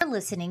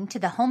listening to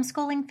the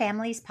Homeschooling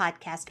Families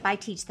Podcast by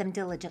Teach Them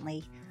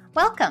Diligently.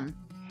 Welcome.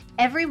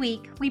 Every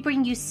week, we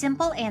bring you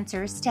simple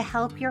answers to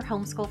help your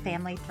homeschool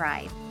family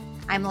thrive.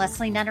 I'm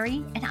Leslie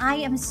Nunnery, and I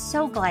am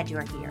so glad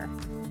you're here.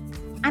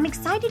 I'm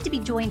excited to be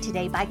joined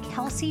today by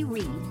Kelsey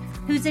Reed,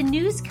 who's a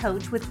news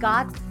coach with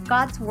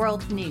God's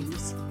World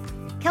News.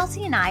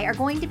 Kelsey and I are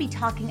going to be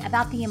talking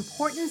about the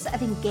importance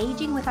of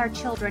engaging with our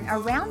children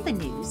around the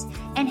news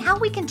and how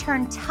we can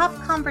turn tough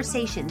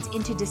conversations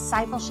into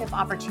discipleship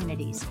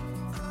opportunities.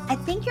 I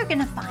think you're going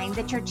to find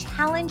that you're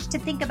challenged to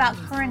think about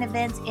current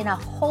events in a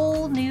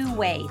whole new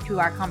way through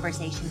our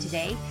conversation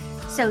today,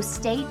 so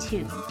stay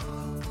tuned.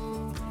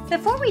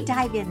 Before we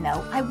dive in,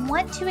 though, I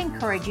want to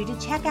encourage you to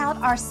check out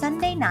our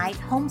Sunday night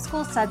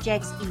Homeschool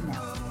Subjects email.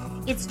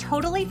 It's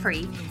totally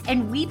free,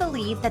 and we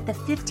believe that the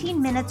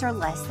 15 minutes or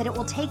less that it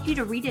will take you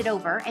to read it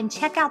over and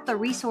check out the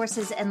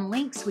resources and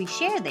links we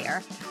share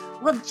there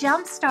will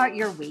jumpstart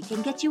your week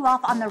and get you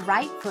off on the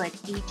right foot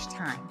each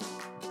time.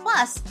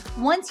 Plus,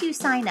 once you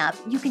sign up,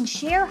 you can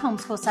share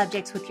homeschool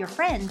subjects with your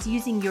friends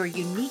using your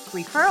unique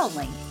referral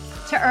link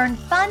to earn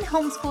fun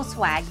homeschool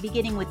swag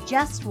beginning with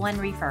just one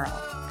referral.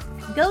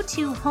 Go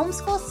to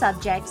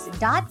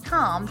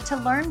homeschoolsubjects.com to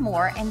learn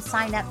more and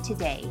sign up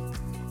today.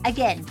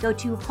 Again, go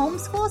to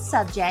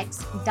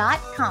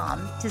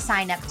homeschoolsubjects.com to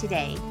sign up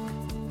today.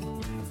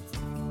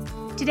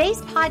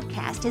 Today's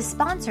podcast is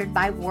sponsored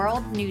by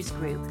World News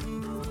Group.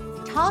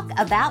 Talk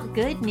about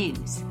good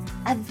news.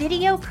 A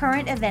video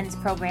current events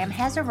program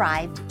has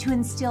arrived to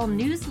instill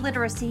news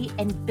literacy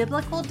and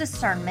biblical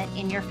discernment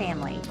in your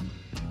family.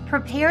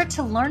 Prepare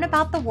to learn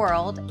about the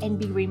world and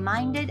be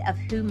reminded of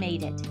who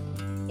made it.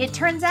 It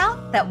turns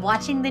out that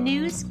watching the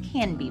news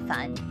can be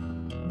fun.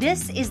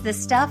 This is the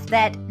stuff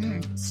that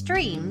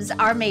streams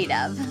are made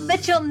of,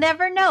 but you'll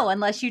never know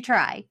unless you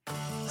try.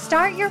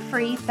 Start your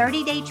free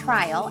 30-day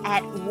trial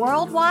at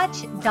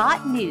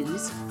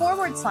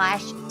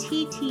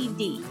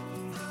worldwatch.news/TTD.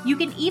 You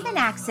can even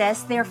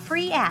access their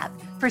free app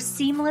for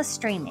seamless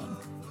streaming.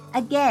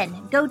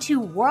 Again, go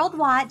to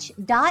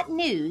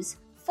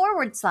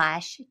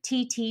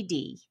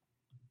worldwatch.news/TTD.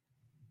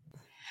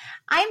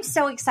 I'm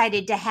so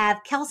excited to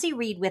have Kelsey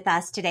Reed with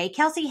us today.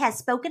 Kelsey has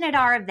spoken at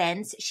our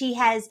events. She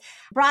has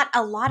brought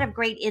a lot of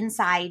great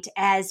insight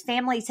as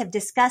families have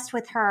discussed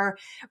with her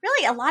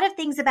really a lot of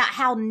things about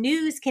how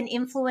news can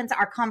influence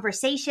our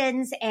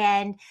conversations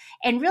and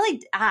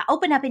really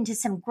open up into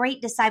some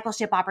great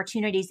discipleship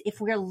opportunities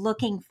if we're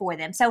looking for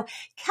them. So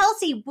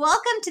Kelsey,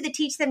 welcome to the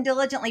Teach Them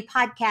Diligently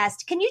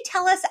podcast. Can you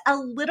tell us a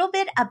little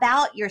bit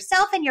about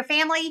yourself and your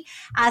family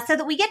so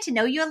that we get to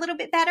know you a little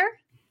bit better?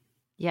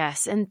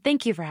 Yes, and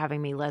thank you for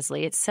having me,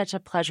 Leslie. It's such a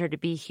pleasure to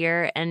be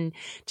here. And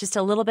just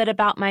a little bit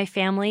about my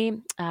family.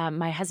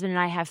 My husband and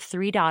I have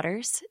 3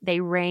 daughters.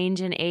 They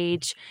range in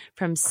age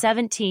from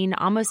 17,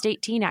 almost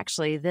 18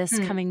 actually, this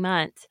coming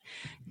month,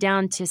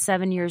 down to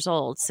 7 years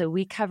old. So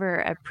we cover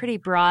a pretty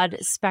broad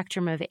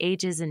spectrum of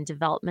ages and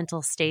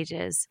developmental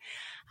stages.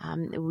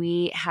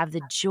 We have the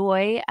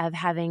joy of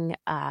having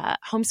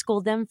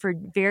homeschooled them for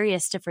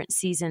various different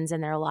seasons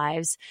in their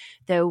lives,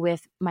 though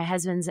with my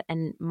husband's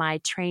and my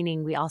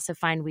training, we also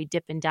find we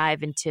dip and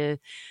dive into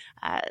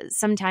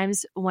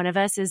sometimes one of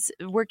us is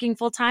working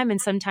full-time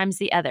and sometimes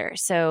the other.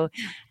 So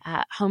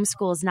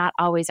homeschool is not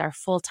always our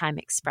full-time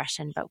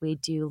expression, but we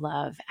do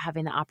love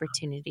having the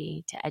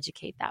opportunity to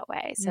educate that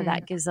way. So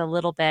that gives a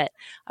little bit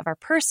of our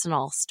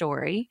personal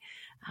story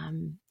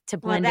to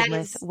blend in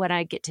with what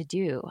I get to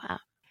do.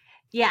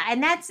 Yeah,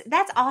 and that's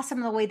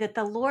awesome, the way that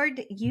the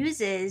Lord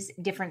uses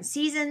different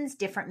seasons,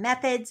 different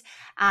methods,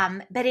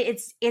 but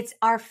it's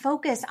our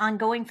focus on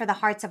going for the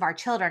hearts of our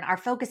children, our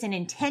focus in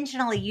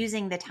intentionally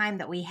using the time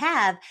that we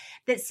have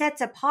that sets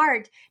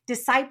apart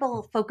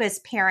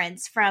disciple-focused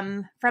parents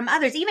from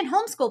others, even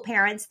homeschool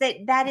parents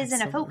that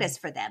isn't a focus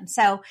for them.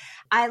 So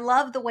I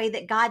love the way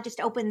that God just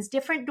opens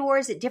different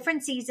doors at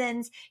different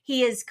seasons.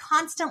 He is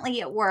constantly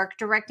at work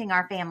directing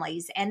our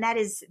families, and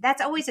that's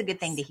always a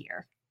good thing to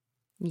hear.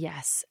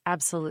 Yes,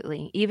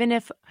 absolutely. Even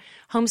if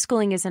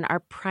homeschooling isn't our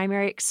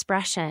primary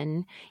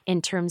expression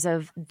in terms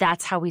of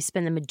that's how we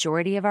spend the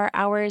majority of our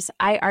hours,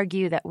 I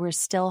argue that we're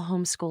still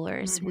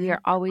homeschoolers. Mm-hmm. We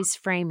are always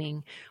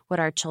framing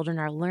what our children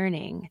are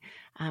learning.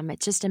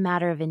 It's just a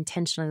matter of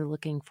intentionally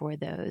looking for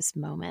those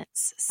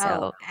moments.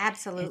 So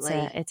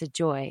absolutely. It's a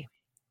joy.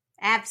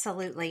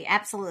 Absolutely.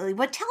 Absolutely.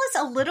 Well, tell us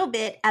a little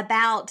bit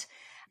about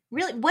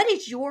really, what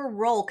is your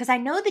role? Because I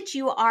know that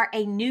you are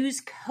a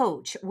news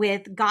coach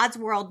with God's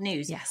World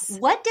News. Yes.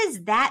 What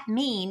does that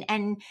mean?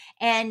 And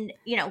kind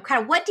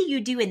of what do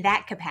you do in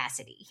that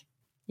capacity?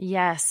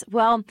 Yes.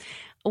 Well,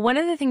 one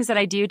of the things that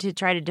I do to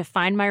try to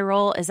define my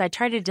role is I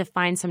try to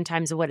define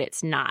sometimes what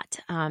it's not.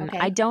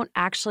 I don't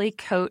actually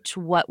coach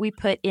what we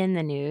put in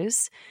the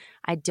news.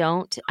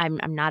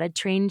 I'm not a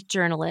trained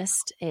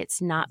journalist.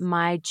 It's not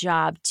my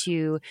job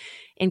to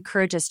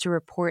encourage us to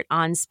report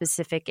on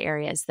specific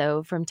areas,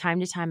 though from time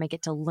to time I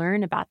get to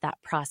learn about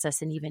that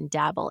process and even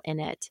dabble in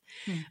it.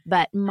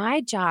 But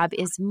my job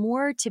is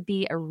more to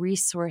be a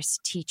resource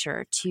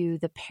teacher to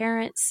the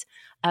parents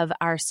of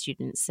our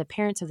students, the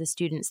parents of the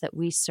students that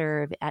we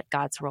serve at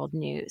God's World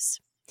News.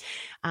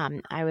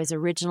 I was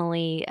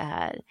originally,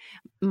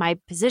 my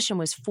position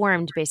was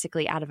formed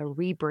basically out of a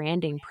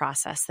rebranding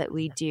process that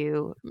we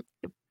do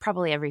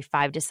probably every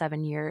 5 to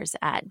 7 years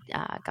at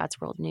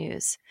God's World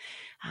News,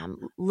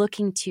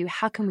 looking to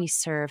how can we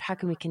serve, how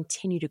can we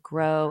continue to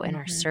grow in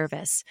our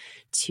service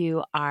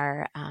to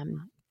our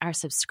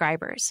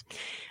subscribers.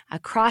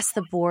 Across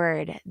the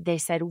board, they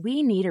said,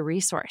 we need a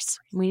resource.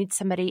 We need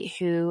somebody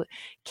who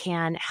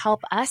can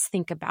help us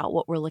think about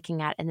what we're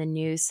looking at in the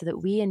news so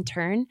that we, in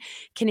turn,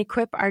 can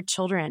equip our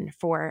children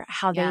for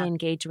how they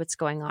engage what's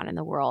going on in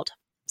the world.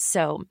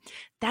 So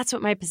that's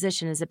what my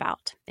position is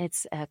about.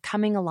 It's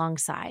coming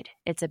alongside.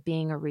 It's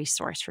being a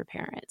resource for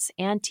parents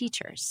and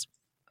teachers.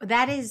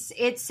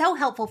 It's so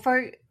helpful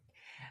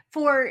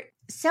for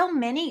so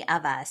many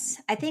of us.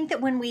 I think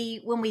that when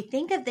we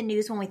think of the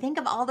news, when we think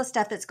of all the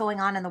stuff that's going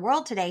on in the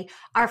world today,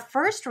 our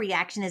first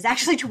reaction is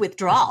actually to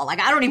withdraw. Like,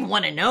 I don't even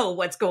want to know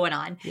what's going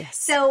on. Yes.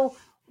 So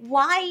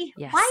why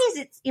is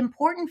it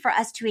important for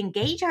us to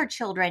engage our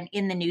children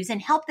in the news and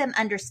help them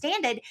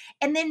understand it?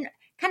 And then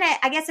kind of,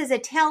 I guess, as a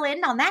tail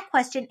end on that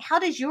question, how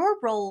does your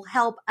role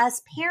help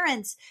us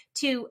parents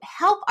to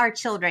help our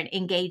children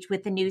engage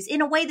with the news in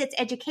a way that's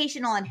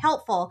educational and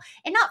helpful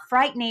and not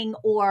frightening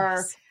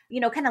or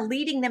kind of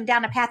leading them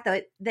down a path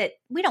that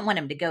we don't want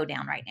them to go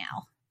down right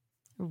now?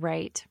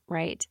 Right.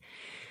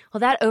 Well,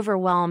 that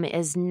overwhelm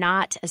is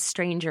not a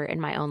stranger in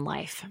my own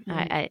life.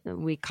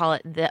 We call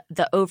it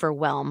the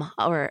overwhelm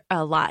or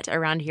a lot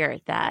around here,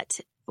 that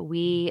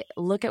we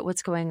look at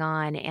what's going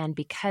on, and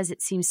because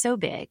it seems so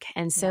big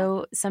and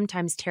so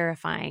sometimes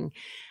terrifying,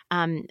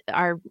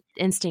 our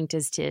instinct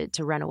is to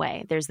run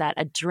away. There's that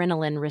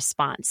adrenaline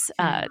response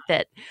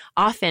that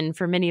often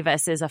for many of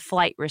us is a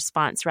flight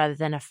response rather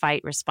than a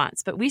fight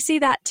response. But we see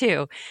that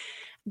too.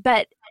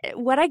 But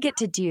what I get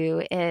to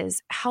do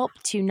is help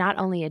to not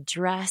only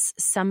address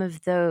some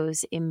of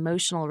those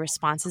emotional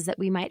responses that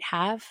we might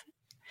have.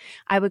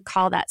 I would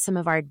call that some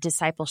of our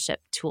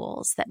discipleship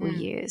tools that we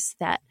use,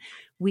 that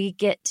we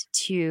get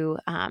to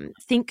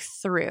think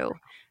through.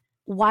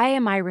 Why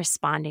am I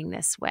responding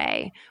this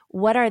way?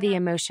 What are the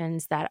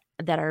emotions that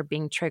are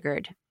being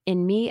triggered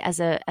in me as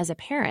a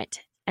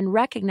parent? And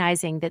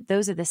recognizing that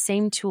those are the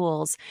same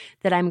tools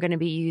that I'm going to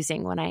be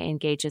using when I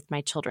engage with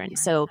my children.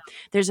 So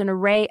there's an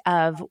array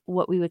of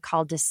what we would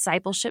call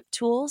discipleship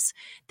tools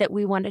that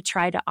we want to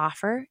try to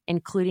offer,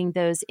 including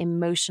those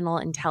emotional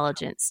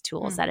intelligence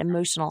tools, that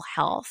emotional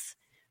health.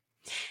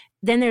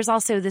 Then there's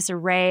also this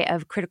array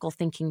of critical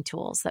thinking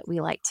tools that we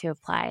like to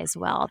apply as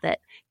well, that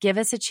give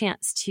us a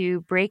chance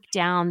to break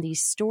down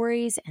these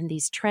stories and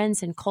these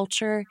trends in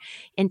culture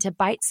into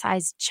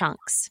bite-sized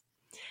chunks.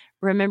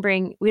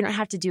 Remembering we don't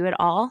have to do it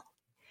all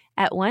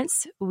at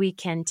once. We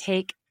can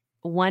take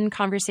one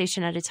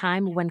conversation at a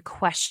time, one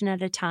question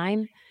at a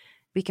time.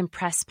 We can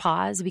press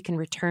pause. We can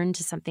return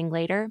to something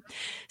later.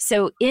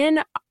 So in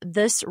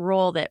this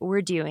role that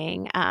we're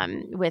doing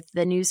with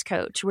the news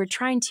coach, we're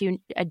trying to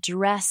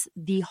address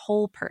the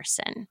whole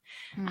person,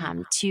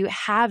 to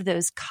have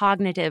those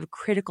cognitive,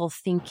 critical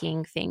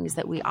thinking things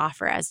that we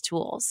offer as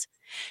tools,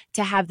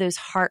 to have those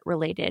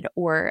heart-related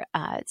or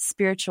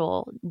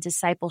spiritual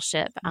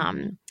discipleship,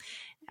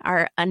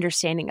 our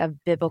understanding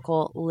of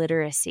biblical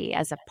literacy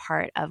as a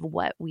part of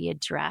what we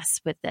address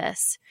with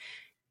this.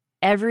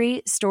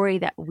 Every story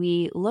that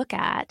we look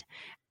at,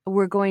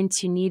 we're going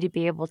to need to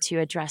be able to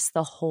address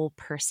the whole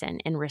person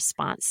in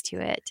response to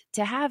it,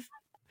 to have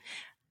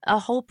a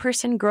whole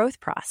person growth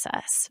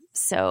process.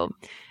 So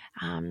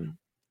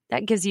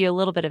that gives you a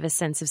little bit of a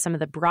sense of some of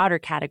the broader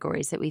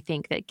categories that we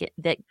think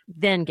that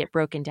then get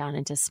broken down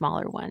into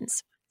smaller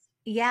ones.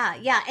 Yeah.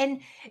 And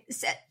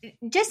so,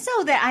 just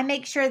so that I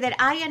make sure that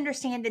I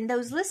understand and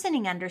those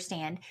listening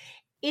understand,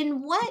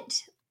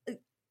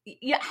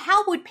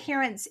 how would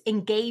parents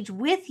engage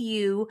with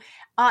you?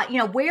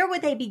 Where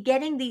would they be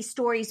getting these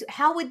stories?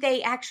 How would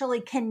they actually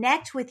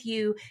connect with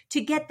you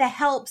to get the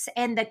helps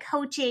and the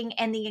coaching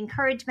and the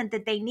encouragement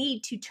that they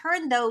need to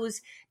turn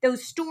those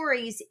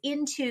stories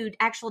into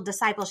actual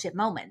discipleship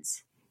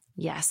moments?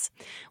 Yes.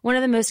 One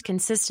of the most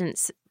consistent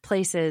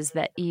places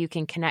that you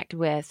can connect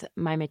with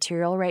my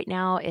material right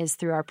now is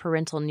through our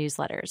parental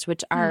newsletters,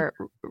 which are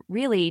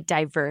really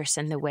diverse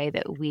in the way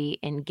that we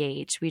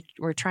engage.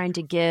 We're trying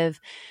to give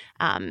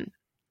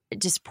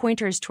just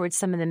pointers towards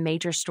some of the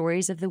major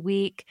stories of the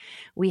week.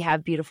 We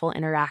have beautiful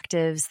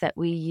interactives that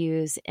we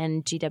use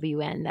in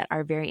GWN that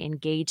are very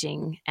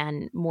engaging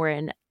and more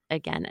in,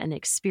 again, an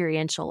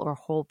experiential or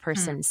whole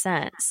person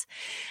sense.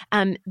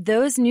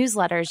 Those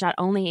newsletters not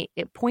only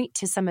point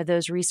to some of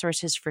those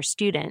resources for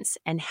students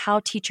and how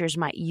teachers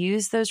might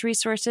use those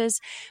resources,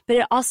 but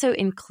it also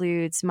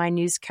includes my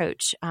news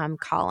coach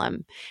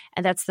column.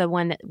 And that's the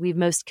one that we've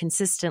most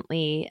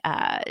consistently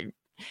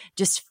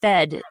just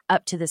fed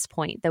up to this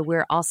point. That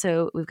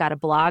we've got a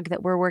blog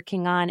that we're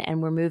working on,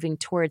 and we're moving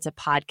towards a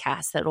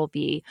podcast that will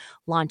be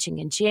launching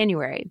in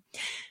January.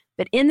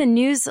 But in the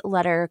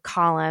newsletter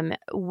column,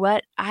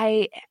 what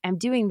I am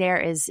doing there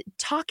is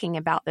talking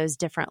about those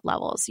different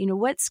levels.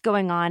 What's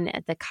going on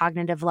at the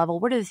cognitive level?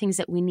 What are the things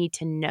that we need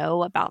to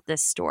know about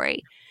this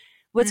story?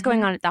 What's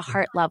going on at the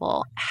heart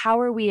level?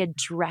 How are we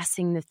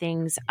addressing the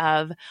things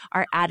of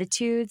our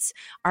attitudes,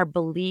 our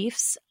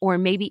beliefs, or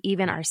maybe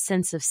even our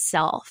sense of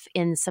self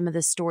in some of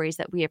the stories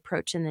that we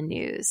approach in the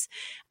news?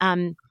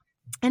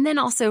 And then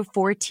also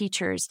for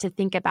teachers to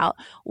think about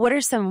what are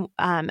some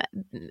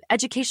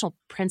educational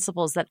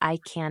principles that I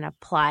can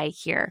apply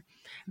here?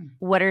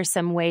 What are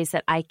some ways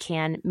that I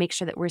can make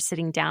sure that we're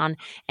sitting down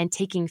and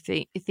taking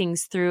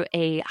things through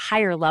a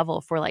higher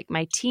level for like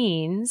my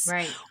teens,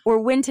 right? Or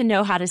when to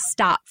know how to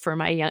stop for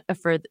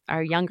for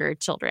our younger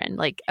children?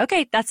 Like,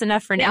 okay, that's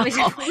enough for now.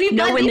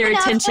 Know when their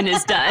attention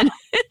is done.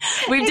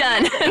 We've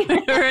done.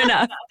 We're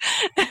enough.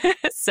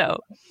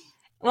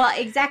 Well,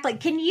 exactly.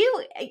 Can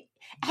you?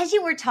 As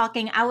you were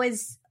talking, I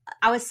was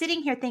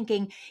sitting here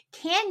thinking,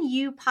 can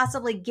you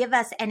possibly give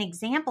us an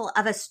example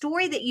of a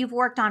story that you've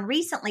worked on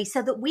recently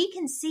so that we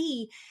can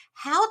see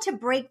how to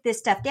break this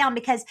stuff down?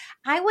 Because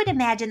I would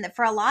imagine that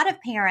for a lot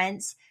of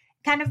parents,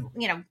 kind of,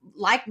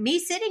 like me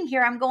sitting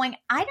here, I'm going,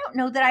 I don't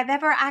know that I've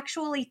ever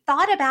actually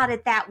thought about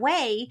it that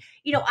way.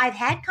 I've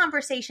had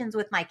conversations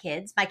with my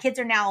kids. My kids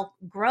are now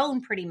grown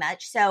pretty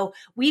much. So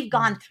we've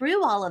gone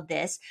through all of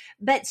this,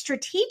 but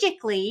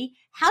strategically,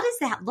 how does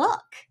that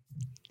look?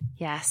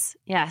 Yes.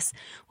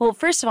 Well,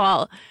 first of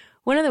all,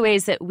 one of the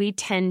ways that we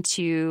tend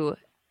to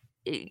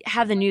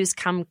have the news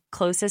come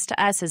closest to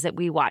us is that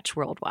we watch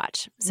World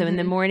Watch. So in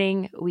the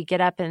morning, we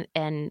get up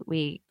and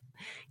we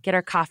get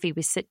our coffee,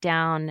 we sit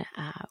down,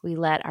 we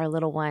let our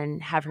little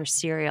one have her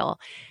cereal,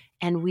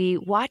 and we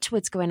watch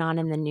what's going on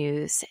in the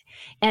news.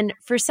 And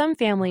for some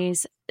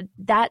families,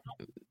 that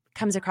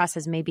comes across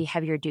as maybe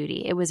heavier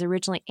duty. It was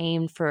originally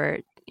aimed for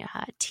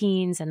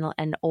teens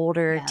and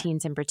older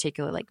teens in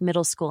particular, like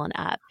middle school and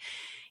up.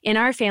 In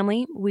our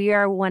family, we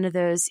are one of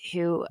those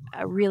who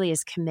really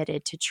is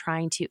committed to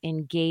trying to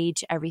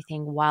engage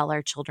everything while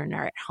our children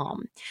are at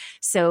home.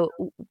 So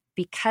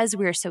because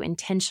we are so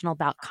intentional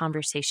about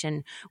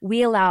conversation,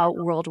 we allow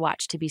World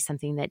Watch to be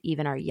something that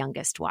even our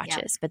youngest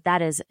watches. But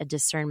that is a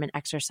discernment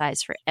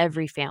exercise for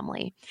every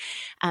family.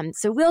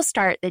 So we'll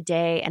start the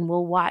day and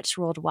we'll watch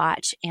World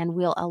Watch, and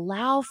we'll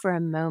allow for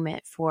a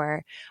moment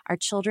for our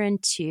children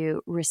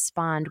to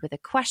respond with a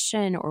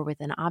question or with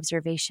an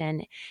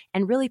observation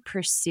and really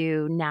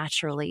pursue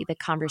naturally the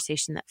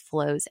conversation that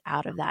flows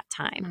out of that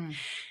time.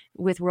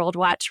 With World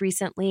Watch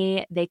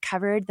recently, they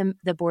covered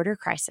the border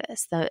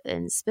crisis,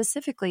 and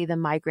specifically the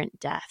migrant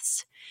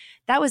deaths.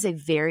 That was a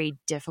very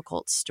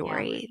difficult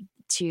story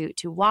to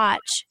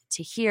watch,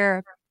 to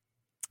hear.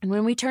 And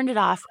when we turned it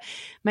off,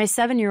 my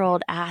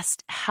 7-year-old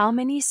asked, how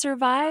many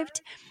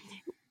survived?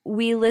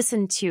 We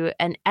listened to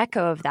an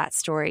echo of that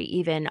story,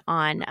 even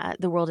on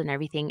The World and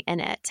Everything in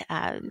It.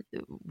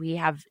 We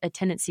have a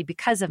tendency,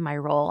 because of my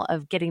role,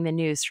 of getting the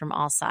news from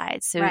all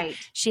sides. So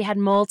she had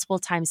multiple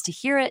times to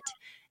hear it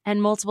and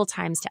multiple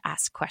times to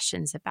ask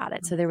questions about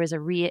it. So there was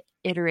a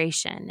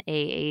reiteration,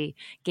 a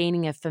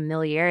gaining of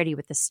familiarity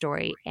with the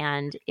story,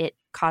 and it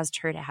caused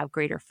her to have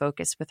greater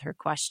focus with her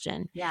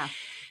question. Yeah.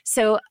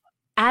 So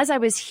as I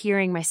was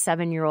hearing my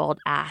 7-year-old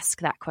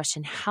ask that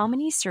question, how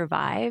many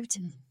survived?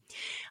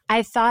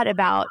 I thought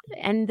about,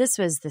 and this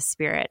was the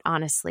Spirit,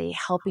 honestly,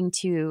 helping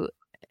to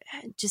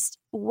just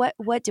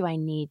what do I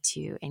need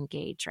to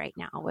engage right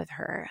now with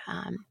her?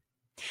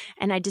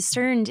 And I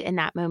discerned in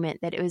that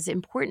moment that it was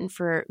important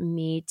for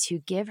me to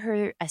give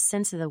her a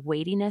sense of the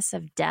weightiness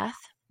of death,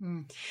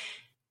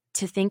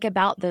 to think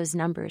about those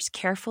numbers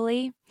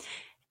carefully.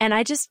 And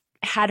I just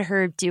had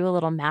her do a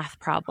little math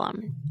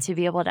problem to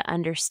be able to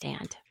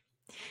understand.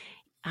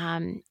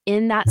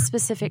 In that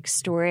specific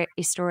story,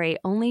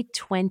 only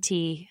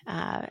 20,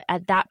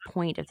 at that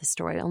point of the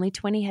story, only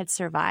 20 had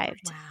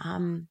survived.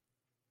 Wow.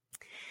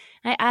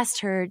 I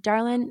asked her,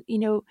 darling,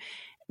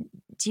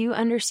 do you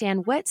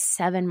understand what's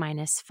 7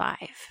 minus 5?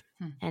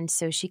 And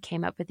so she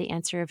came up with the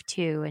answer of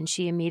 2, and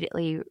she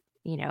immediately,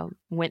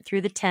 went through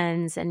the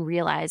tens and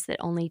realized that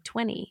only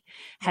 20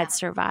 had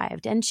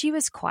survived, and she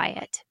was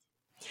quiet.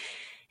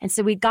 And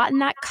so we'd gotten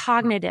that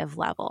cognitive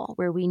level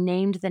where we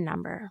named the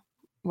number,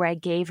 where I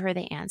gave her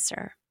the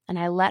answer, and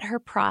I let her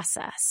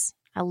process.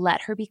 I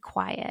let her be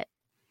quiet.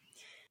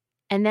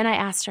 And then I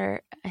asked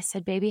her, I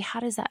said, baby, how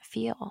does that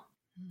feel?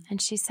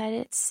 And she said,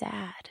 it's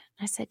sad.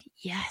 I said,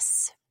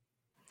 yes.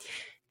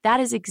 That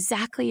is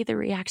exactly the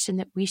reaction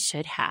that we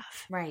should have.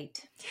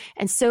 Right.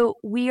 And so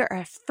we are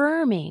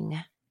affirming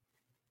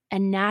a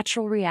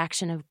natural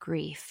reaction of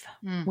grief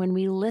when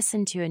we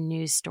listen to a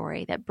news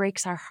story that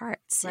breaks our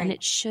hearts, and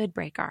it should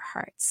break our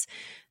hearts.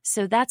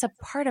 So that's a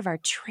part of our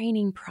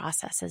training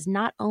process, is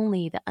not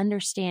only the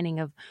understanding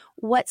of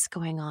what's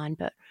going on,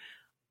 but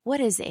what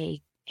is a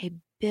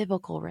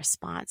biblical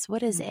response?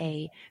 What is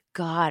a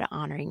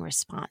God-honoring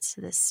response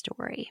to this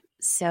story?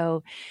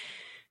 So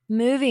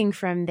moving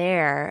from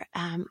there,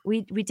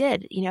 we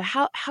did,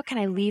 how can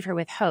I leave her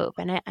with hope?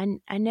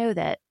 And I know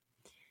that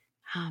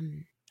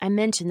I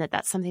mentioned that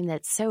that's something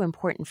that's so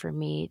important for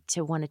me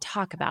to want to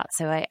talk about.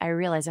 So I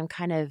realize I'm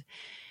kind of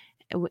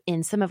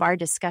in some of our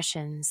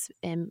discussions,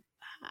 and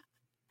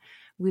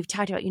we've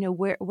talked about,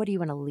 what do you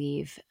want to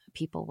leave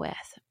people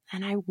with?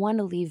 And I want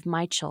to leave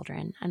my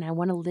children, and I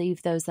want to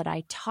leave those that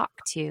I talk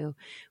to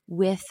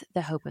with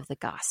the hope of the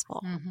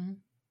gospel. Mm-hmm.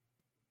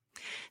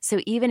 So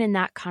even in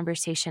that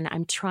conversation,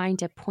 I'm trying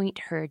to point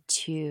her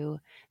to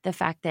the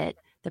fact that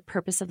the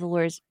purpose of the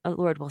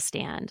Lord will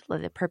stand.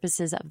 The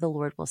purposes of the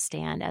Lord will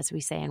stand, as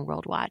we say in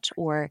World Watch,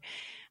 or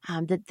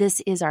that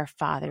this is our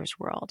Father's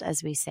world,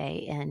 as we say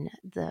in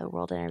the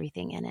world and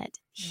everything in it.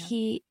 Yeah.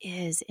 He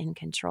is in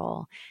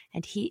control,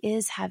 and he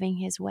is having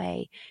his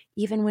way,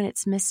 even when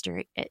it's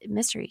mystery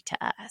to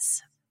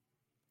us.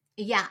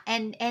 Yeah.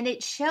 And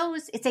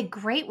it's a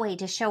great way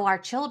to show our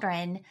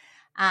children,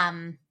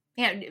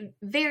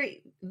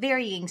 very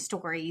varying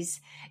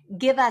stories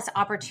give us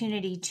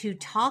opportunity to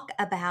talk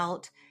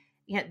about,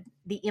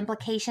 the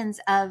implications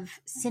of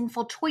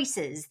sinful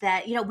choices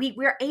that,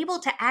 we're able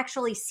to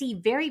actually see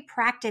very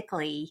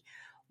practically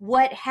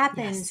what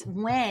happens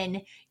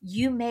when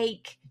you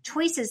make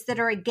choices that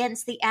are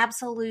against the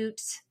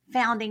absolute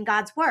found in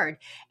God's word.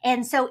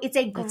 And so it's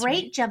a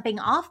great jumping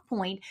off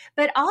point,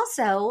 but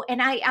also,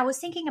 and I was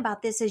thinking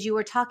about this as you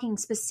were talking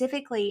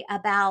specifically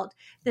about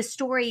the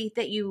story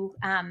that you,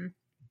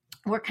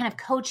 we're kind of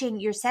coaching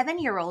your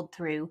 7-year-old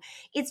through.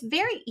 It's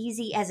very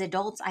easy as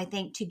adults, I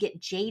think, to get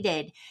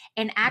jaded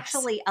and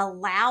actually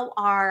allow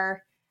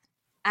our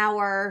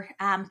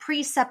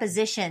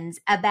presuppositions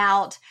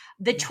about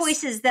the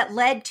choices that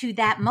led to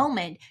that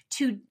moment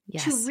to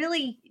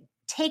really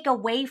take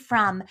away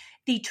from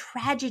the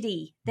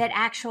tragedy that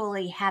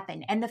actually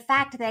happened. And the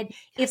fact that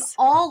if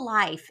all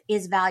life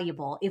is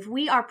valuable, if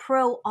we are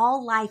pro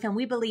all life and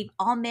we believe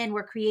all men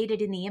were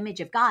created in the image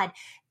of God,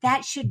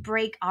 that should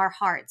break our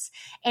hearts.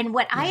 And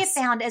what I have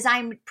found as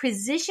I'm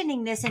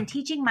positioning this and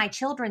teaching my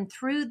children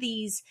through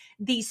these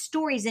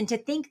stories and to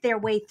think their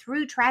way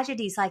through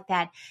tragedies like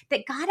that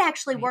God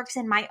actually works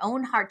in my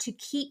own heart to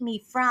keep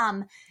me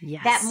from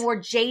that more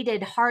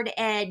jaded,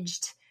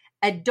 hard-edged,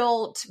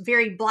 adult,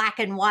 very black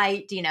and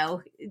white,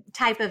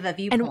 type of a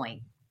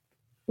viewpoint.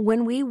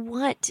 And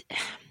when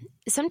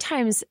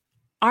sometimes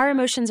our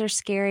emotions are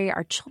scary,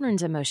 our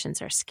children's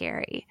emotions are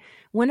scary.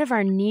 One of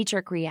our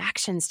knee-jerk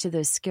reactions to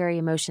those scary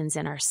emotions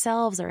in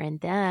ourselves or in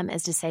them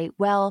is to say,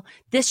 well,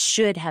 this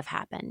should have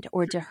happened,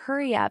 or to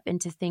hurry up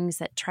into things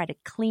that try to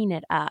clean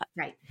it up.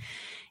 Right.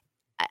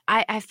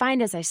 I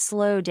find as I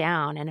slow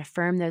down and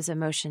affirm those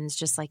emotions,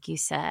 just like you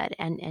said,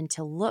 and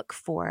to look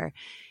for,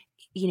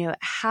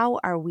 how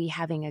are we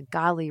having a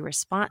godly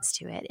response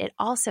to it? It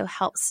also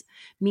helps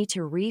me to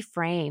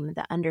reframe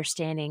the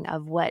understanding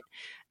of what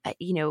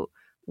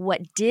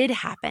did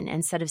happen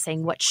instead of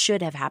saying what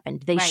should have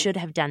happened. They should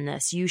have done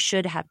this. You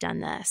should have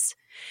done this.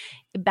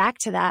 Back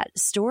to that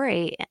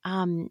story,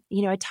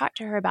 I talked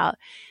to her about,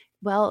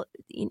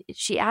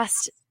 she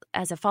asked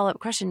as a follow-up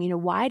question,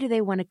 why do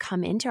they want to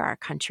come into our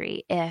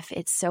country if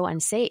it's so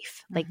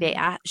unsafe? Mm-hmm.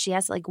 Like she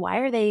asked, why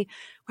are they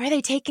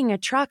taking a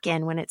truck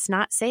in when it's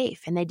not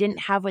safe and they didn't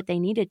have what they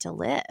needed to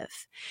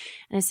live?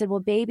 And I said, well,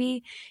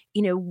 baby,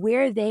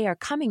 where they are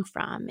coming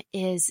from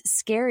is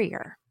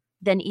scarier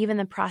than even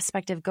the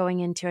prospect of going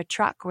into a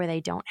truck where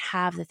they don't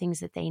have the things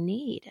that they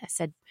need. I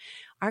said,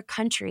 our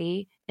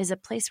country is a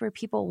place where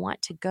people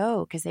want to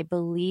go because they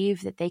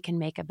believe that they can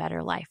make a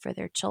better life for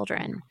their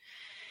children.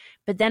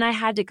 But then I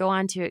had to go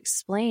on to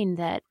explain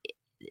that,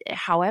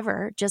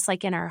 however, just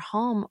like in our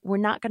home, we're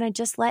not going to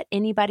just let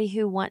anybody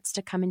who wants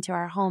to come into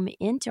our home.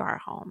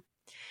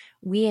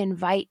 We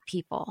invite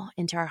people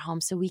into our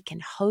home so we can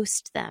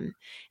host them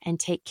and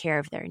take care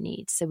of their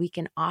needs, so we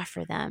can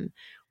offer them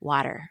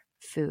water,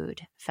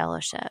 food,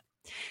 fellowship.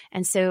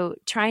 And so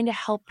trying to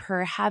help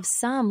her have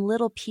some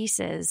little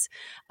pieces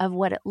of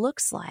what it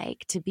looks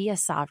like to be a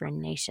sovereign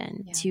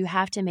nation, to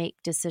have to make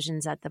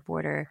decisions at the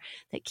border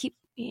that keep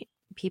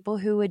people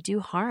who would do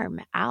harm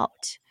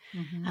out,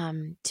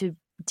 to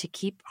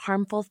keep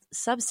harmful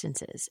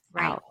substances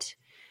out.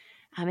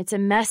 It's a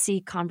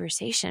messy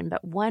conversation,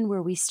 but one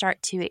where we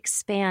start to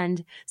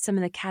expand some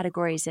of the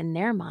categories in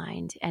their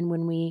mind. And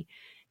when we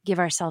give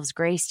ourselves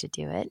grace to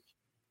do it,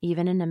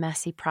 even in a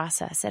messy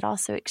process, it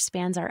also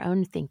expands our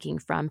own thinking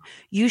from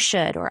you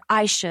should or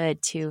I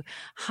should to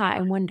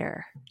I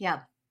wonder.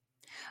 Yeah.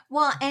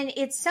 Well, and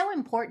it's so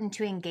important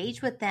to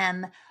engage with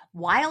them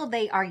while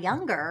they are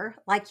younger,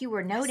 like you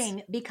were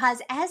noting,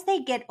 because as they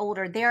get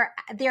older,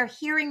 they're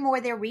hearing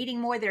more, they're reading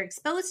more, they're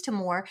exposed to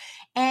more.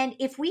 And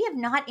if we have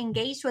not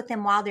engaged with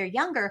them while they're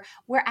younger,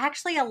 we're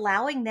actually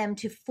allowing them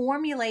to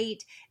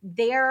formulate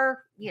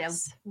their,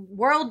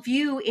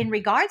 worldview in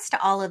regards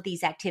to all of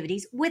these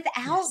activities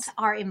without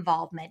our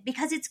involvement,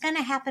 because it's going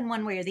to happen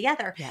one way or the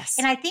other. Yes.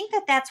 And I think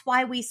that that's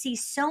why we see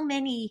so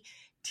many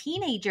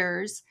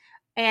teenagers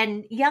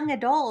and young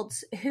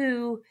adults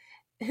who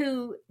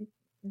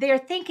their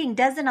thinking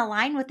doesn't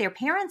align with their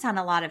parents on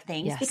a lot of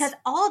things, Yes. because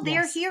all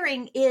they're Yes.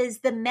 hearing is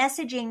the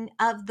messaging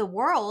of the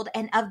world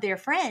and of their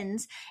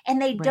friends.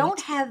 And they don't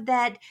Right. have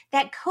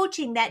that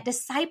coaching, that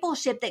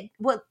discipleship that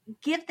will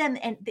give them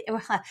and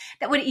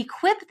that would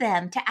equip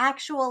them to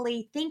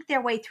actually think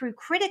their way through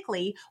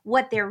critically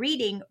what they're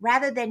reading,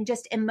 rather than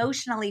just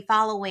emotionally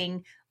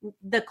following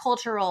the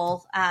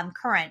cultural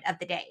current of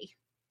the day.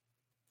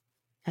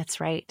 That's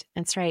right.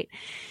 That's right.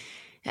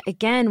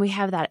 Again, we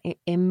have that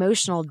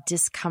emotional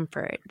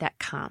discomfort that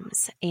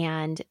comes,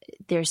 and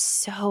there's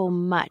so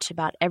much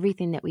about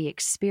everything that we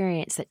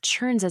experience that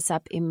churns us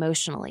up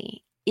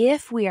emotionally.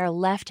 If we are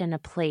left in a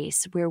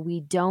place where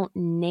we don't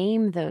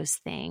name those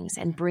things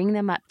and bring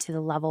them up to the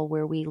level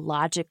where we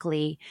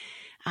logically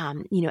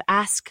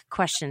ask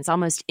questions,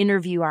 almost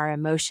interview our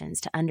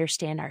emotions to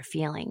understand our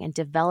feeling and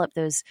develop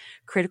those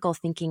critical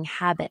thinking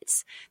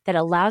habits that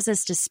allows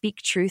us to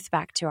speak truth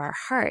back to our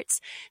hearts,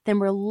 then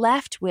we're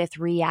left with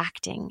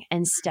reacting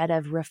instead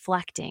of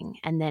reflecting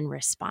and then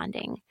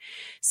responding.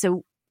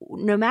 So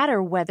no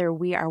matter whether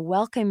we are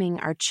welcoming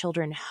our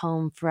children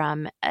home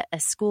from a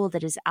school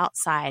that is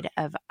outside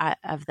of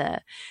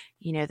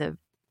the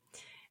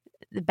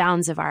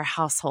bounds of our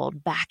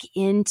household back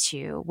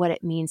into what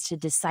it means to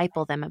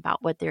disciple them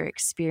about what they're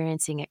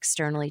experiencing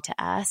externally to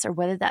us, or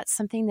whether that's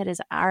something that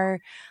is our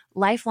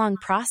lifelong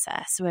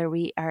process where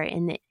we are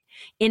in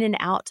and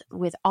out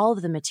with all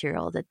of the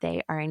material that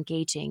they are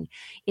engaging.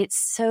 It's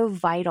so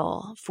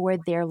vital for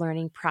their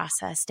learning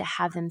process to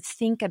have them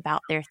think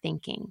about their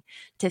thinking,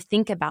 to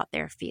think about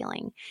their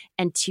feeling,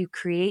 and to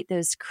create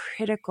those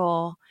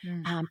critical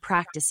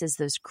practices,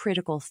 those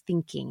critical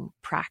thinking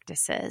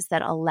practices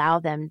that allow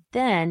them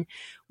then,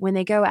 when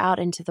they go out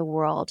into the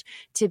world,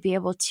 to be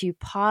able to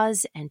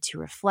pause and to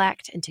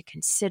reflect and to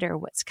consider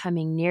what's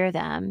coming near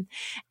them,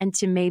 and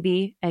to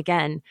maybe,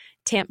 again,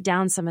 tamp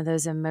down some of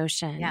those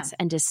emotions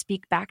and to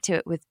speak back to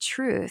it with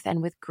truth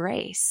and with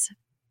grace.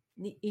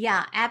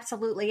 Yeah,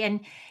 absolutely.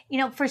 And,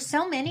 for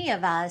so many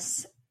of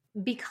us,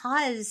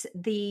 because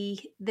the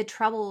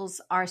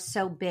troubles are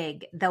so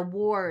big, the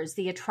wars,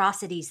 the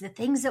atrocities, the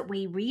things that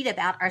we read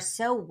about are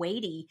so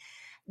weighty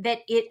that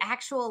it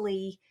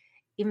actually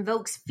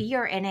invokes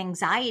fear and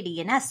anxiety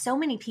in us. So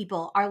many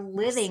people are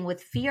living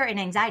with fear and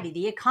anxiety,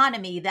 the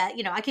economy, that,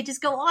 I could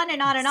just go on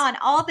and on and on.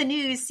 All the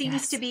news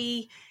seems to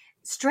be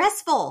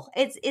stressful.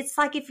 It's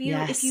like if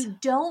you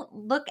don't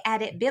look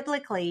at it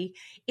biblically,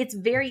 it's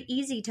very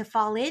easy to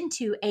fall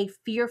into a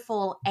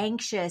fearful,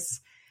 anxious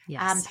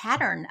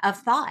pattern of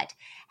thought.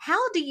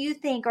 How do you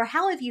think, or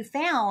how have you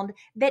found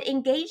that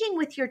engaging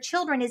with your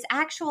children is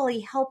actually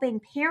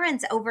helping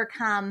parents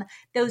overcome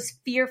those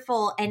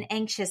fearful and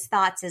anxious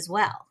thoughts as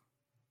well?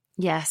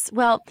 Yes.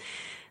 Well,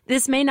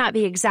 this may not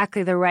be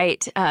exactly the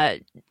right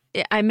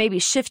I may be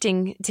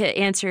shifting to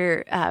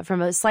answer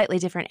from a slightly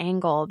different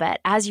angle, but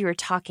as you were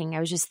talking,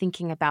 I was just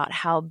thinking about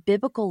how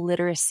biblical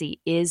literacy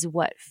is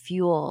what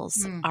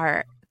fuels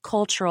our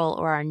cultural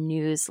or our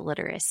news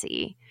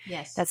literacy.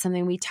 Yes. That's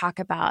something we talk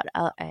about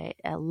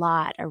a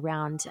lot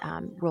around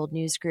World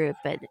News Group,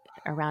 but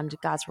around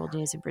God's World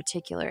News in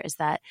particular, is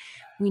that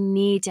we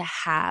need to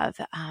have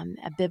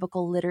a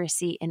biblical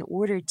literacy in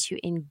order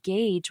to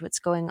engage what's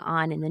going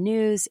on in the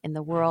news, in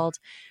the world,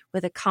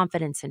 with a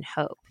confidence and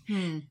hope.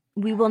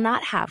 We will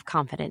not have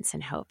confidence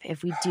and hope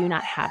if we do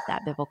not have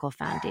that biblical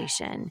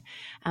foundation,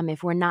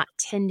 if we're not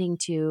tending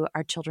to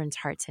our children's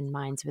hearts and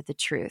minds with the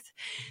truth.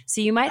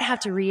 So you might have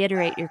to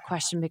reiterate your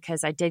question,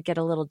 because I did get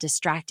a little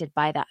distracted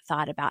by that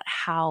thought about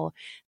how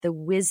the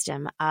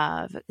wisdom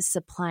of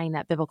supplying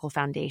that biblical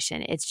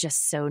foundation, it's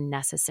just so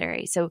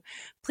necessary. So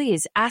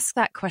please ask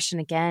that question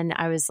again.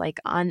 I was like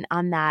on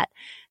that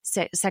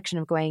section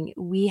of going,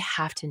 we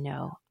have to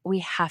know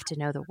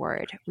the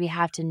word. We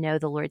have to know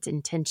the Lord's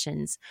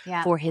intentions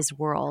for his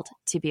world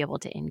to be able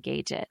to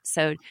engage it.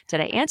 So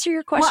did I answer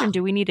your question? Well,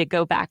 do we need to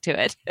go back to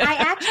it? I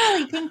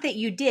actually think that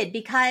you did,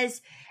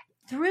 because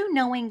through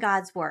knowing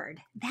God's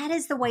word, that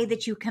is the way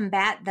that you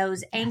combat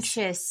those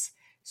anxious,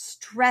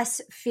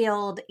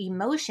 stress-filled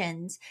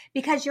emotions,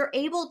 because you're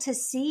able to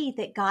see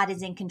that God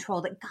is in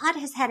control, that God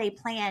has had a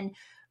plan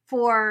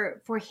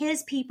for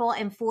his people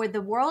and for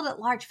the world at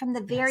large from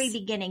the very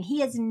beginning. He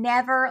has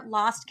never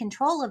lost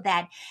control of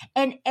that.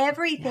 And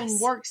everything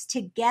works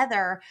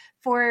together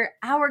for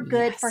our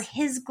good, for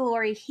his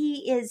glory.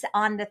 He is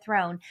on the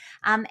throne.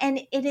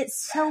 And it is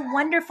so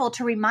wonderful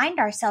to remind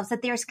ourselves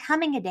that there's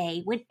coming a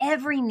day when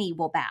every knee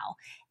will bow.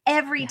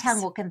 Every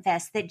tongue will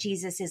confess that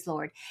Jesus is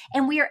Lord.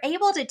 And we are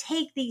able to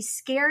take these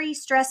scary,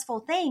 stressful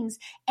things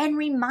and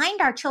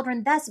remind our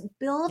children, thus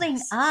building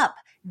up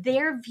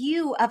their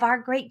view of our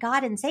great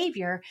God and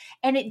Savior.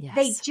 And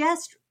they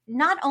just,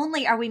 not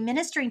only are we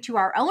ministering to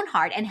our own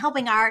heart and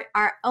helping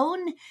our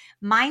own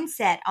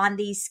mindset on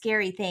these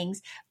scary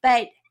things,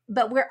 but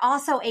we're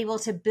also able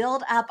to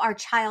build up our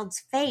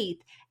child's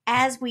faith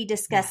as we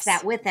discuss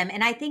that with them.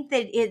 And I think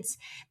that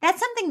that's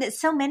something that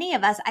so many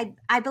of us,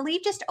 I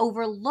believe, just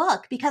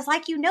overlook, because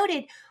like you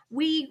noted,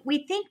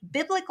 we think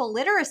biblical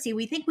literacy,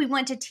 we think we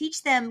want to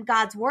teach them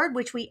God's word,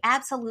 which we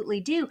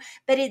absolutely do.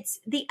 But it's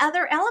the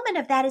other element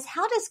of that is,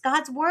 how does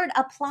God's word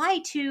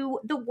apply to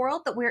the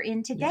world that we're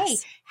in today?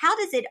 Yes. How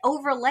does it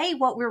overlay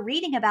what we're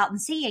reading about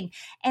and seeing?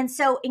 And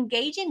so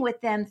engaging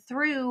with them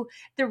through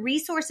the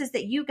resources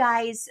that you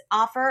guys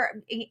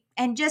offer,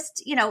 and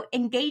just,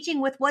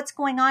 engaging with what's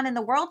going on in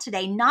the world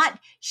today, not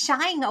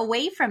shying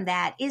away from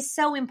that, is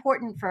so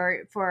important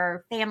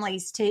for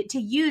families to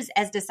use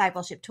as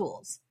discipleship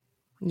tools.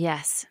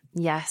 Yes.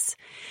 Yes.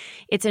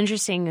 It's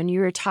interesting when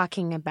you were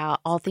talking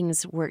about all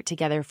things work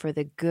together for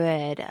the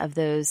good of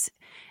those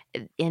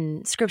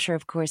in Scripture.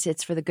 Of course,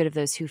 it's for the good of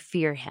those who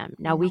fear him.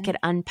 Now, we could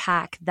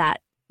unpack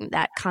that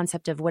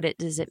concept of what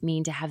does it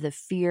mean to have the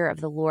fear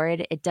of the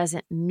Lord. It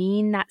doesn't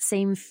mean that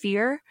same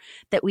fear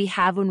that we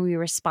have when we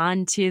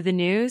respond to the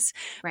news,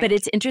 right. But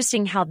it's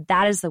interesting how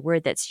that is the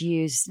word that's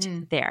used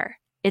there.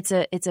 It's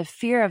a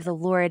fear of the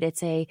Lord.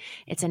 It's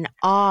an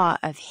awe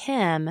of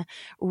him,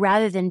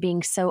 rather than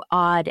being so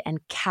awed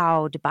and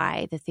cowed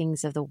by the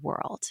things of the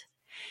world.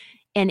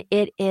 And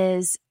it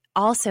is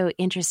also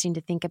interesting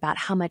to think about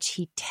how much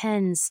he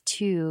tends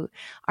to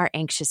our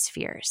anxious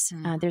fears.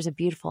 There's a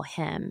beautiful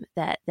hymn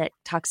that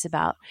talks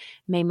about,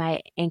 may my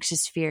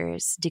anxious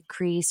fears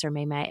decrease, or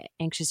may my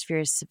anxious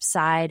fears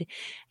subside.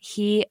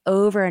 He,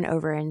 over and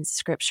over in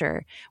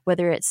Scripture,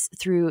 whether it's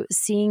through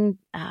seeing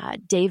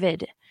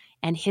David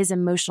and his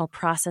emotional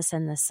process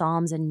in the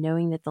Psalms and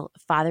knowing that the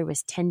Father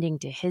was tending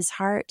to his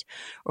heart,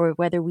 or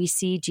whether we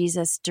see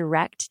Jesus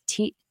direct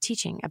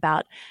teaching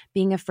about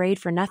being afraid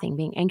for nothing,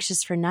 being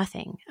anxious for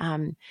nothing,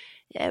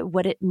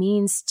 what it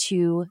means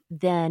to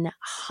then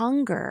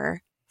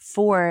hunger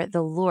for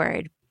the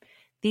Lord.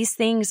 These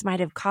things might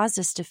have caused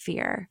us to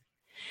fear.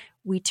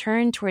 We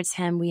turn towards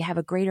him, we have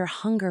a greater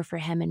hunger for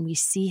him, and we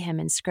see him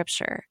in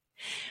Scripture.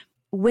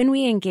 When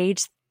we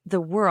engage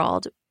the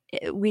world,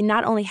 we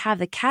not only have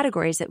the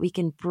categories that we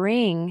can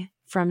bring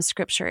from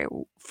Scripture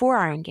for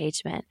our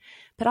engagement,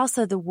 but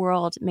also the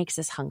world makes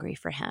us hungry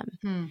for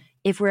him.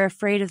 If we're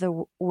afraid of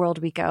the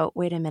world, we go,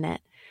 wait a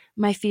minute,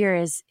 my fear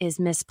is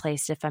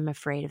misplaced if I'm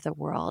afraid of the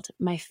world.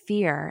 My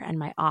fear and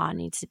my awe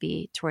needs to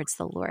be towards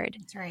the Lord.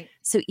 That's right.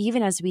 So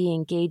even as we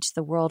engage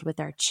the world with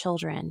our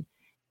children,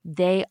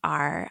 they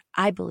are,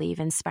 I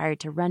believe, inspired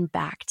to run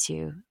back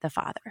to the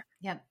Father.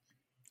 Yep.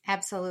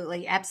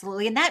 Absolutely.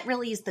 Absolutely. And that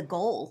really is the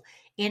goal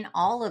in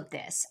all of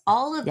this,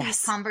 all of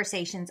these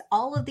conversations,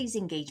 all of these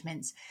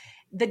engagements.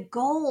 The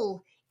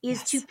goal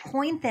is to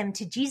point them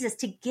to Jesus,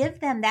 to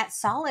give them that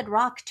solid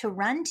rock to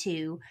run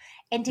to,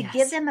 and to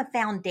give them a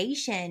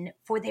foundation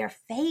for their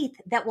faith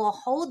that will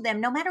hold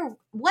them no matter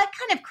what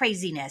kind of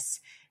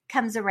craziness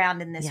comes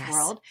around in this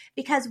world,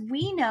 because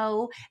we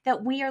know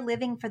that we are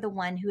living for the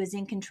one who is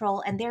in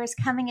control, and there is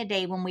coming a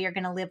day when we are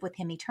going to live with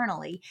him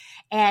eternally.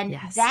 And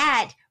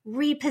that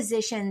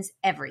repositions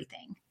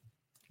everything.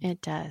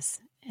 It does.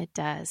 It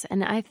does.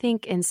 And I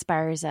think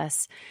inspires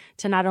us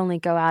to not only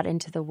go out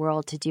into the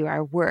world to do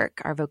our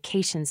work, our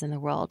vocations in the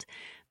world,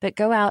 but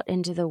go out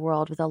into the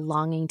world with a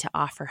longing to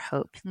offer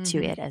hope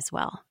to it as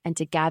well, and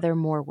to gather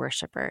more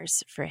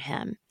worshipers for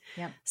him.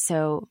 Yep.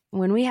 So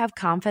when we have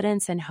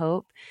confidence and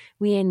hope,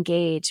 we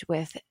engage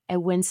with a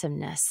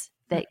winsomeness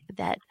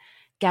that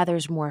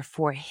gathers more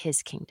for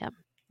his kingdom.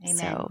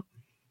 Amen.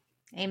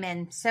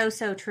 Amen.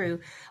 So true.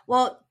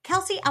 Well,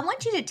 Kelsey, I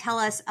want you to tell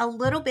us a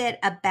little bit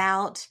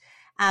about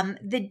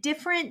the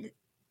different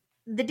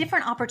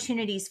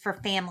opportunities for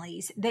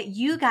families that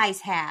you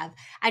guys have.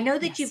 I know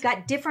that you've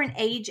got different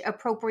age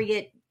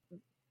appropriate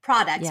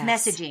products,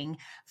 messaging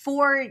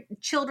for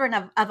children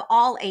of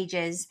all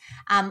ages.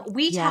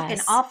 We talk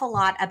an awful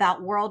lot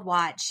about World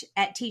Watch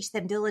at Teach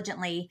Them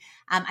Diligently.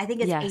 I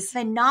think it's a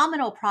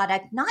phenomenal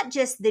product, not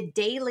just the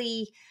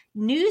daily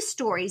news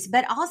stories,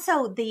 but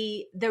also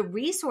the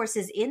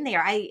resources in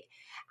there.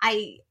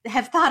 I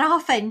have thought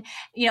often,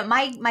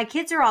 my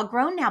kids are all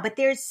grown now, but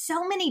there's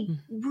so many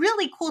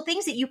really cool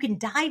things that you can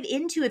dive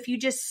into if you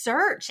just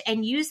search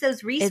and use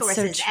those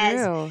resources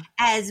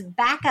as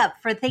backup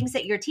for things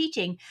that you're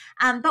teaching.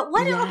 But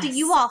what all do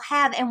you all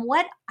have, and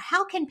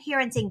how can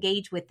parents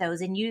engage with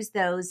those and use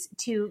those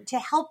to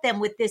help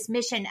them with this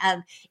mission of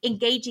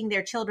engaging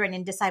their children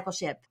in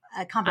discipleship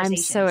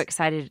conversations?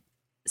 I'm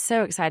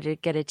so excited to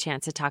get a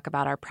chance to talk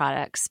about our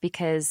products,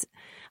 because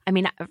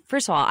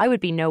first of all, I would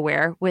be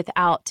nowhere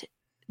without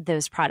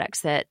those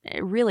products that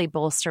really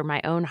bolster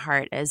my own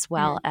heart as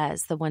well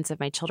as the ones of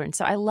my children.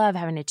 So I love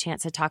having a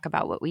chance to talk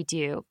about what we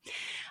do.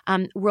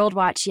 World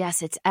Watch,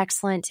 yes, it's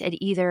excellent.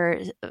 It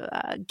either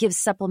gives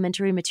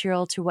supplementary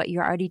material to what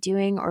you're already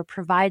doing, or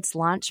provides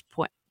launch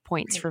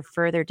points for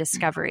further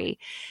discovery.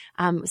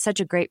 Such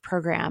a great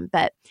program.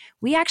 But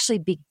we actually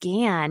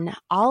began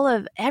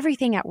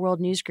everything at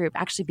World News Group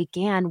actually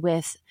began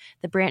with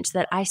the branch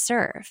that I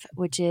serve,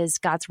 which is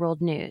God's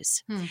World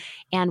News.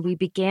 And we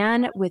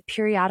began with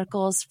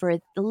periodicals for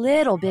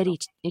little bitty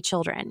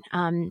children.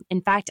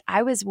 In fact,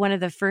 I was one of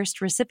the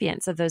first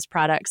recipients of those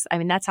products. I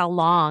mean, that's how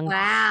long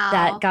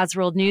that God's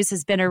World News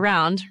has been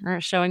around,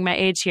 showing my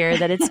age here,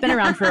 that it's been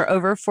around for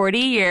over 40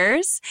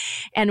 years.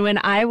 And when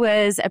I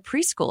was a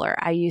preschooler,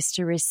 I used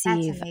to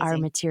receive our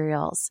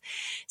materials.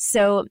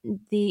 So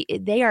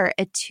they are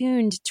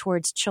attuned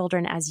towards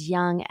children as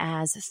young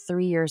as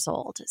 3 years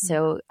old.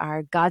 So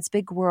our God's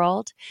Big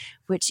World,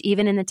 which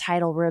even in the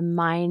title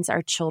reminds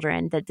our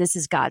children that this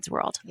is God's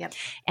world. Yep.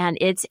 And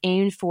it's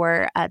aimed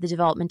for the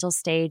developmental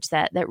stage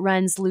that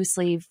runs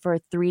loosely for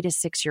 3 to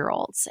 6 year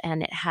olds.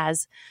 And it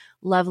has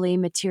lovely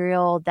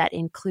material that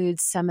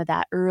includes some of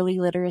that early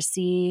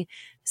literacy,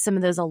 some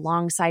of those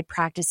alongside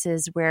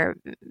practices where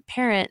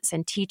parents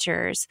and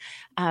teachers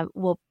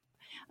will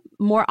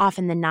more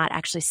often than not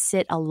actually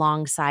sit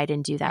alongside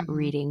and do that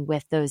reading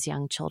with those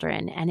young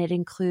children. And it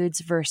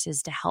includes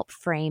verses to help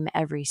frame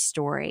every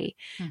story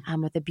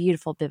with a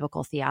beautiful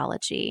biblical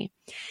theology.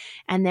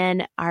 And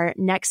then our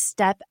next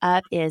step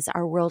up is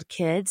our World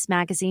Kids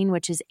magazine,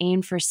 which is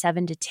aimed for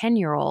 7 to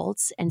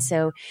 10-year-olds. And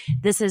so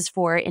this is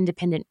for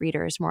independent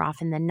readers more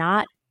often than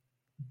not.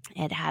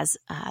 It has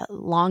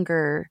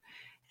longer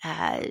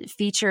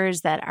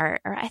features that are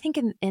I think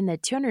in the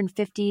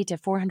 250 to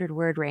 400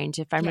 word range,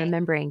 if I'm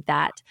remembering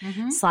that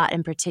slot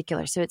in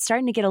particular. So it's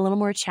starting to get a little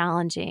more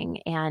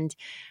challenging. And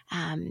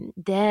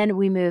then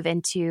we move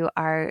into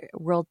our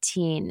World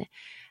Teen.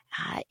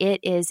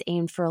 It is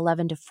aimed for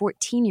 11 to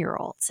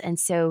 14-year-olds. And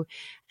so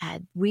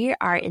we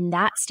are in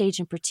that stage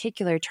in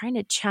particular trying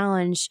to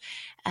challenge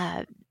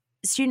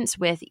students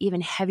with even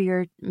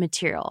heavier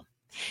material.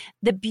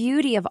 The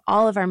beauty of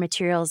all of our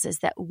materials is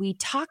that we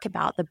talk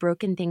about the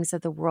broken things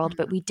of the world,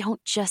 but we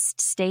don't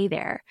just stay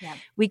there. Yeah.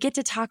 We get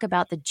to talk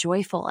about the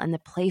joyful and the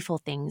playful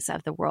things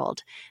of the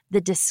world, the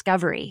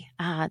discovery,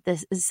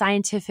 the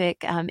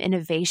scientific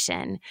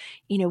innovation,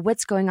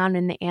 what's going on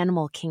in the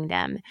animal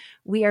kingdom.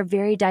 We are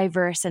very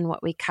diverse in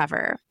what we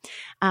cover.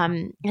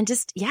 And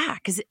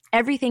because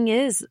everything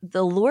is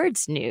the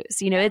Lord's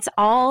news. It's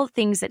all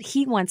things that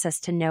he wants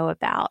us to know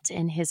about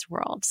in his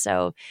world.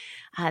 So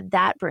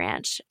that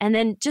branch. And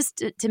then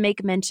just to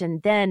make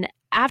mention, then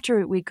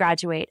after we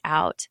graduate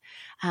out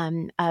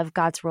of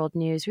God's World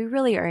News, we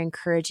really are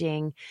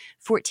encouraging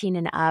 14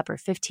 and up or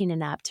 15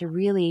 and up to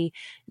really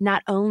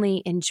not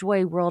only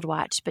enjoy World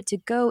Watch, but to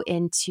go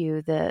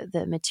into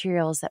the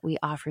materials that we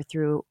offer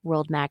through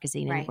World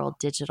Magazine and World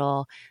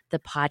Digital, the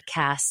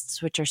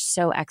podcasts, which are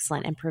so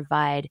excellent and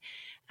provide,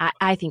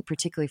 I think,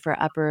 particularly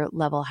for upper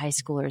level high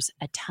schoolers,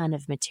 a ton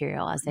of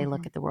material as they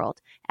look at the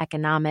world.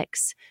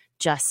 Economics,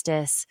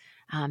 justice.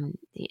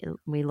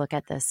 We look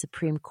at the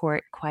Supreme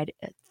Court quite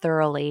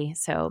thoroughly.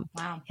 So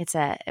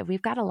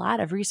we've got a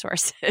lot of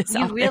resources.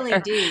 You really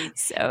do.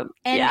 So,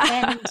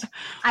 and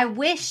I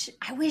wish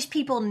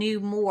people knew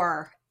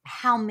more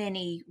how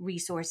many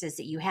resources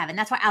that you have. And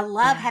that's why I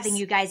love having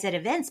you guys at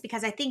events,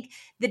 because I think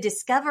the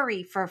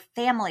discovery for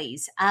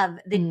families of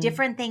the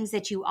different things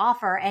that you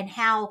offer and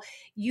how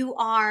you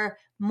are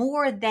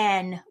more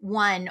than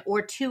one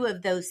or two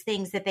of those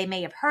things that they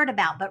may have heard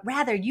about, but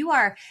rather you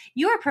are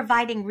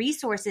providing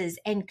resources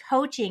and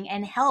coaching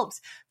and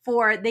helps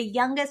for the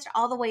youngest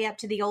all the way up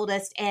to the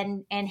oldest,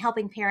 and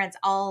helping parents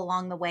all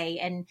along the way.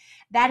 And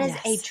that is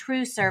a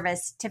true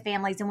service to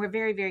families. And we're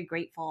very, very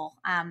grateful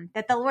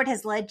that the Lord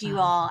has led you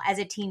all as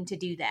a team to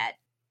do that.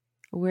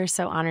 We're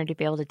so honored to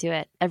be able to do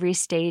it. Every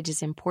stage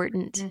is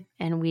important,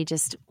 and we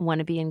just want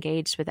to be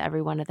engaged with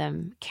every one of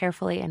them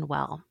carefully and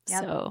well.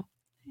 Yep. So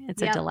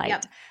it's a delight.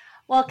 Yep.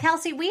 Well,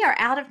 Kelsey, we are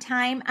out of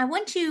time. I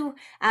want to,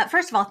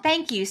 first of all,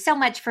 thank you so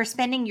much for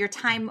spending your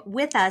time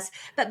with us.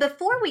 But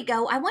before we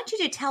go, I want you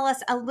to tell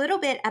us a little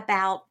bit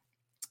about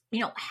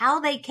how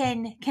they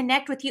can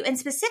connect with you. And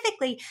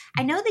specifically,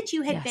 I know that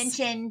you had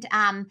mentioned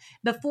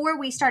before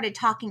we started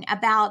talking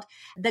about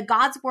the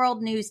God's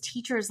World News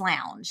Teachers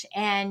Lounge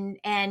and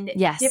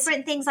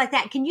different things like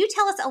that. Can you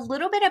tell us a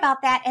little bit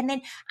about that? And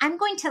then I'm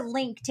going to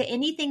link to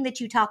anything that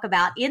you talk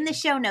about in the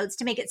show notes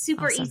to make it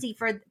super easy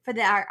for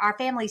our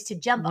families to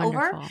jump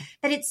over.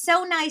 But it's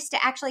so nice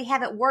to actually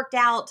have it worked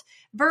out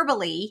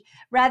verbally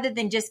rather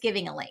than just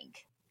giving a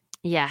link.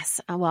 Yes.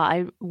 Well,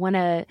 I want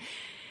to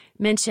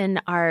mention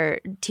our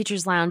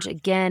Teachers Lounge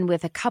again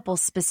with a couple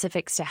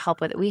specifics to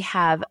help with it. We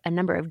have a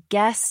number of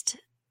guest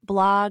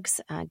blogs,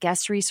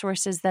 guest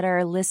resources that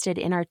are listed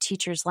in our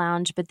Teachers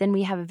Lounge, but then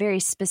we have a very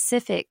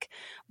specific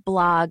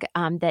blog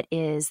that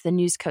is the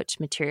News Coach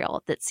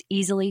material that's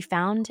easily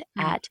found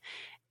at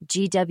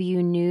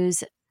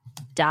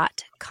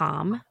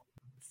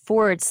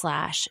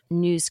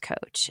gwnews.com/news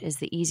coach is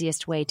the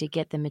easiest way to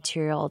get the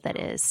material that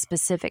is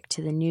specific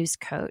to the news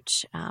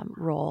coach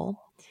role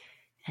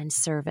and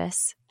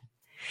service.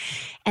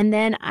 And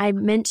then I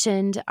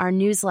mentioned our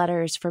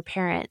newsletters for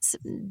parents.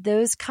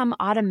 Those come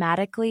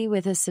automatically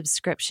with a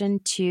subscription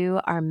to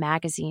our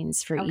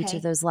magazines for each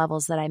of those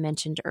levels that I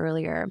mentioned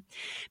earlier.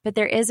 But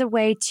there is a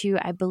way to,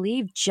 I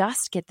believe,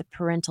 just get the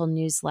parental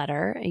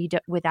newsletter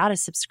without a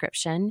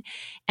subscription.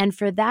 And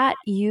for that,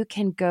 you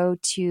can go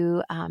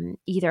to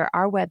either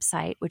our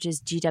website, which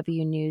is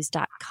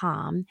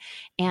gwnews.com,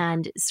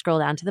 and scroll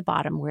down to the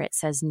bottom where it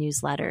says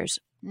newsletters,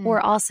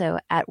 or also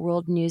at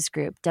World News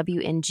Group,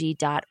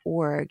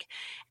 wng.org.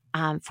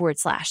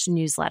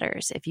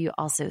 /newsletters. If you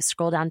also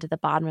scroll down to the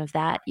bottom of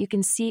that, you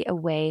can see a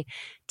way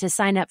to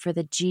sign up for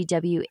the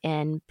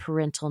GWN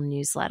parental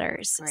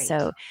newsletters. Great.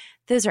 So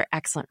those are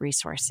excellent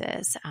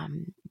resources,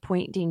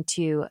 pointing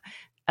to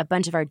a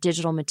bunch of our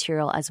digital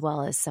material as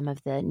well as some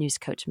of the News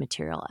Coach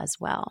material as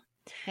well.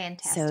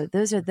 Fantastic. So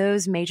those are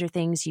those major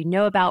things you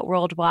know about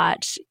World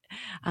Watch.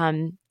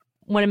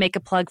 Want to make a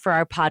plug for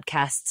our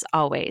podcasts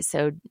always.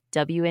 So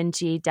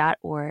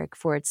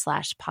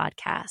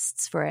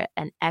wng.org/podcasts for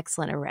an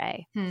excellent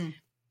array.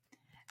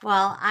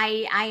 Well,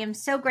 I am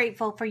so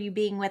grateful for you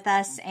being with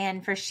us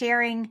and for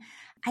sharing.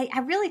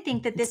 I really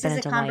think that this is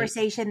a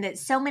conversation that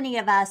so many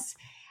of us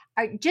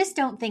just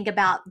don't think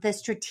about the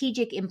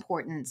strategic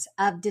importance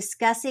of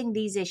discussing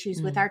these issues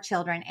with our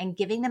children and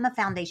giving them a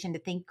foundation to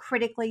think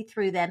critically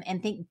through them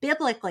and think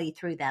biblically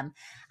through them.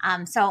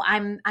 So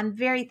I'm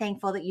very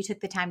thankful that you took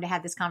the time to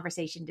have this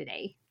conversation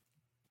today.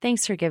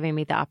 Thanks for giving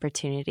me the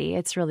opportunity.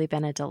 It's really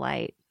been a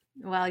delight.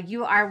 Well,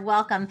 you are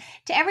welcome.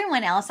 To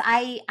everyone else,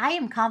 I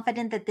am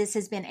confident that this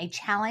has been a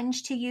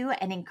challenge to you,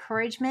 an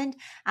encouragement.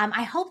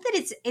 I hope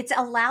that it's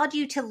allowed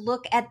you to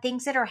look at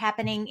things that are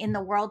happening in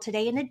the world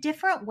today in a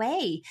different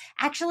way,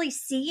 actually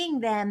seeing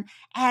them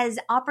as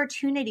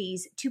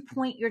opportunities to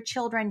point your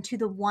children to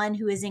the one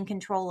who is in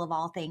control of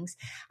all things,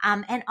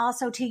 and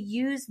also to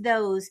use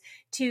those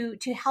to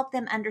help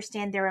them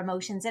understand their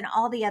emotions and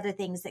all the other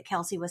things that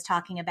Kelsey was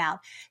talking about.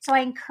 So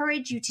I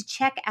encourage you to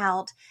check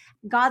out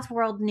God's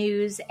World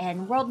News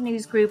and World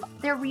News Group,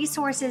 their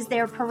resources,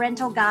 their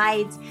parental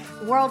guides.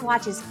 World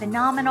Watch is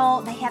phenomenal.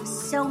 They have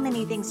so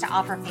many things to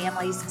offer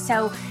families.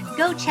 So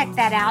go check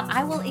that out.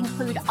 I will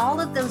include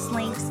all of those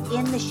links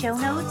in the show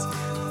notes,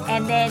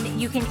 and then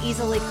you can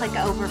easily click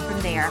over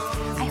from there.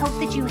 I hope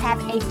that you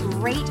have a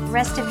great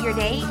rest of your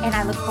day, and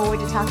I look forward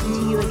to talking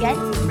to you again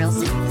real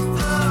soon.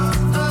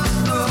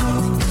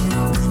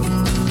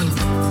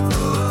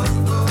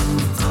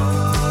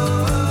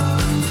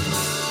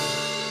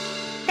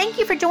 Thank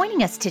you for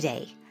joining us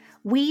today.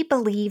 We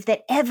believe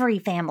that every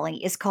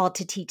family is called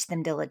to teach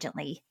them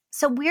diligently,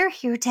 so we're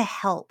here to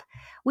help.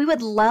 We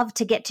would love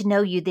to get to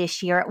know you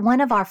this year at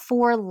one of our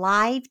 4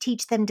 live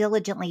Teach Them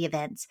Diligently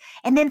events,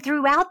 and then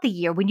throughout the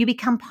year when you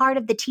become part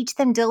of the Teach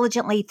Them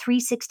Diligently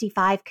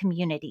 365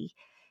 community.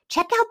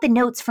 Check out the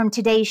notes from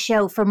today's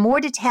show for more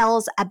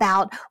details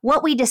about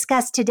what we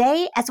discussed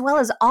today, as well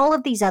as all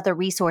of these other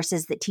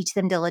resources that Teach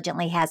Them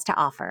Diligently has to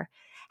offer.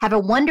 Have a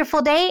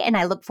wonderful day, and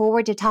I look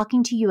forward to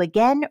talking to you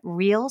again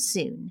real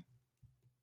soon.